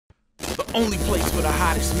The only place for the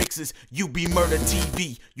hottest mixes,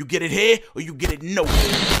 UBMurdaTV. You get it here or you get it nowhere.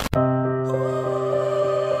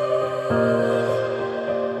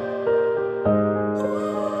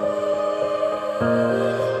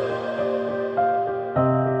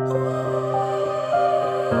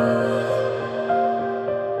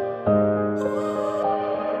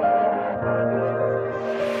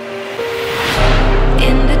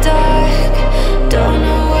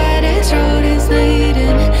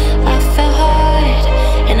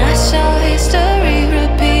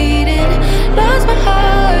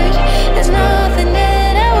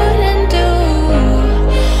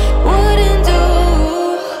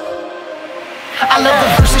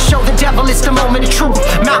 It's the moment of truth.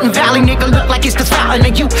 Mountain Valley nigga look like it's the fountain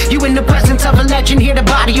of youth. You in the presence of a legend, hear the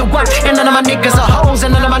body of work. And none of my niggas are hoes,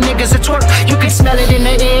 and none of my niggas are twerk. You can smell it in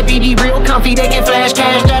the air, BB real comfy. They can flash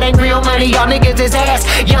cash, that ain't real money. Y'all niggas is ass.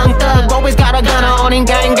 Young thug, always got a gun on him,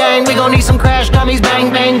 gang gang. We gon' need some crash dummies,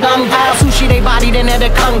 bang bang, gun pow. Sushi they body, then at a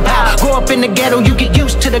kung pao. Grow up in the ghetto, you get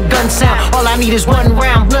used to the gun sound. All I need is one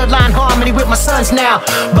round, bloodline harmony with my sons now.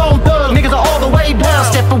 Bone thug, niggas are all the way down.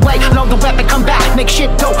 Step away, load the weapon, come back, make shit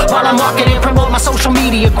dope. While I market and promote my social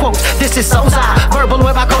media quotes. This is so verbal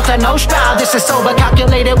with my culture, no style. This is sober,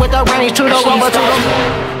 calculated with a range to the over to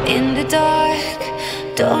the. In the dark,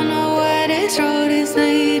 don't know where this road is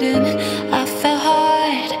leading. I fell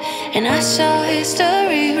hard and I saw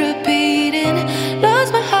history repeating.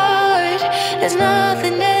 Lost my heart, there's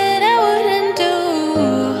nothing that I wouldn't do.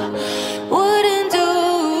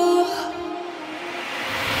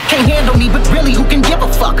 Can't handle me, but really who can give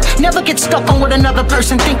a fuck? Never get stuck on what another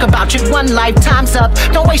person think about you. One lifetime's up,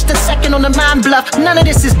 don't waste a second on the mind bluff. None of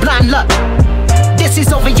this is blind luck. This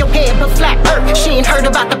is over your head, but flat earth. She ain't heard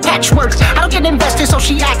about the patchwork. I don't get invested, so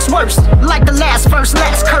she acts worse. Like the last verse,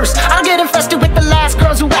 last curse. I don't get infested with the last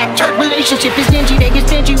girls who act hurt. Relationship is dingy, they get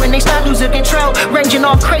stingy when they start losing control. Ranging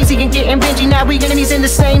all crazy and getting bingy. Now we enemies in the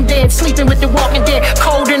same bed, sleeping with the walking dead.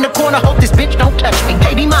 Cold in the corner, hope this bitch don't touch me.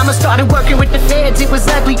 Baby mama started working with the feds, it was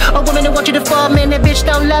ugly. A woman that wants you to fall, man, that bitch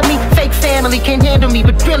don't love me. Fake family can't handle me,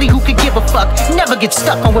 but really who could give a fuck? Never get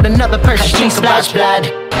stuck on what another person thinks about blood.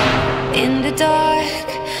 In the dark,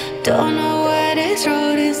 don't know where this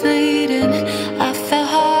road is leading. I fell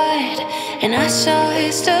hard and I saw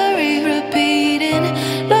history repeating.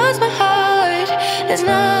 Lost my heart, there's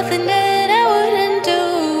nothing that I wouldn't do.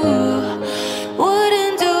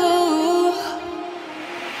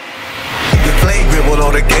 You play with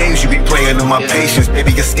all the games you be playing on my patience.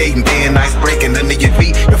 Baby, you're skating day and night, breaking under your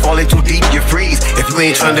feet. You're falling too deep, you freeze. If you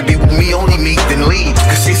ain't trying to be with me, only me, then leave.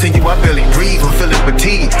 Cause chasing you, I barely breathe, I'm feeling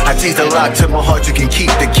fatigue. I changed a lot to my heart, you can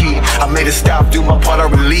keep the key. I made it stop, do my part, I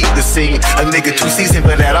relieve the scene. A nigga too seasoned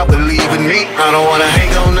for that, I believe in me. I don't wanna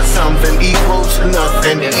hang on to something equal to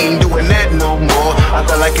nothing. Ain't doing that no more. I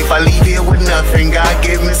feel like if I leave here with nothing, God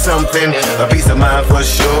give me something. A peace of mind for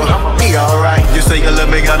sure. Be alright, you say you love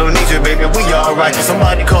me, I don't need you, baby, we alright.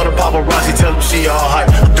 Somebody call the paparazzi, tell them she alright.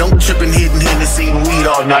 Don't trippin', hitting Hennessy and weed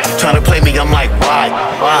all night. Trying to play me, I'm like, why?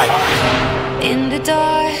 In the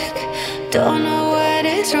dark, don't know where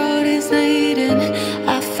this road is leading.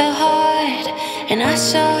 I fell hard and I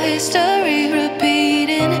saw history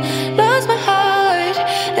repeating. Lost my heart,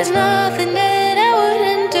 there's nothing that I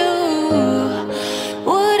wouldn't do.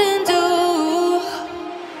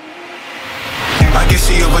 I guess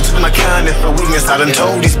she overtook my kindness for weakness. I done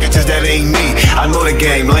told these bitches that ain't me. I know the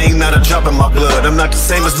game, lame, not a drop in my blood. I'm not the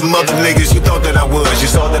same as the mother niggas you thought that I was. You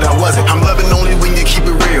saw that I wasn't. I'm loving only when you keep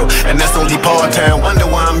it real, and that's only part-time. Wonder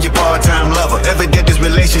why I'm your part-time lover. Ever that this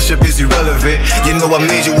relationship is irrelevant. You know I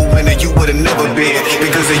made you a winner, you would've never been.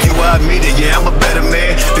 Because of you I admit it, yeah, I'm a better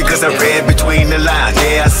man. Because I read between the lines,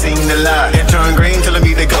 yeah, I seen the lie. It turned green telling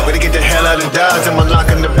me to go, but to get the hell out of Dodge, I'm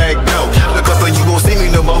unlocking the back door. Look up and you won't see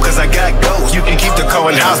me no more, cause I got ghosts. You can keep the car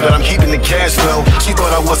and house, but I'm keeping the cash flow. She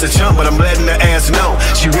thought I was a chump, but I'm letting her ass know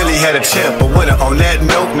she really had a chip. But winner on that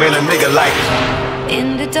note, man, a nigga like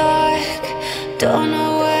in the dark, don't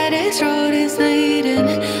know where this road is leading.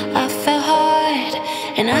 I fell hard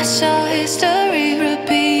and I saw history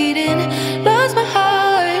repeating. Lost my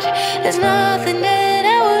heart, there's nothing that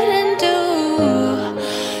I wouldn't do.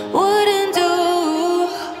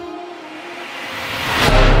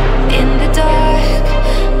 In the dark,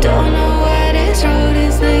 don't know where this road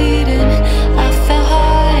is leading. I fell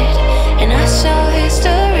hard and I saw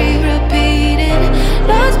history repeating.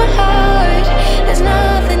 Lost my heart, there's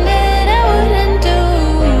nothing that I wouldn't do.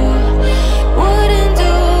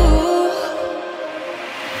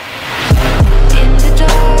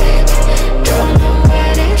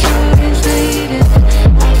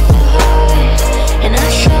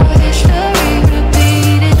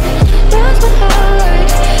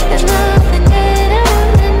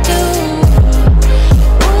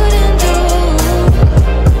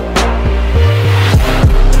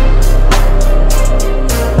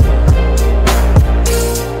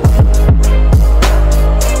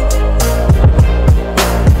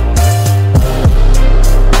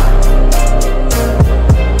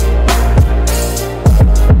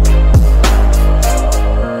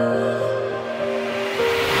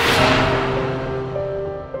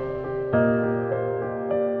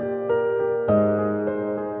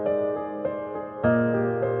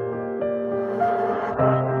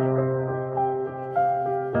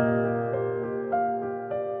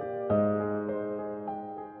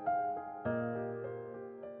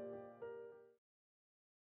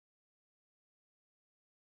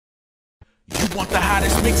 want the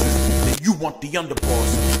hottest mixes? Then you want the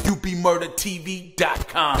underboss.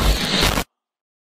 UBMurdaTV.com.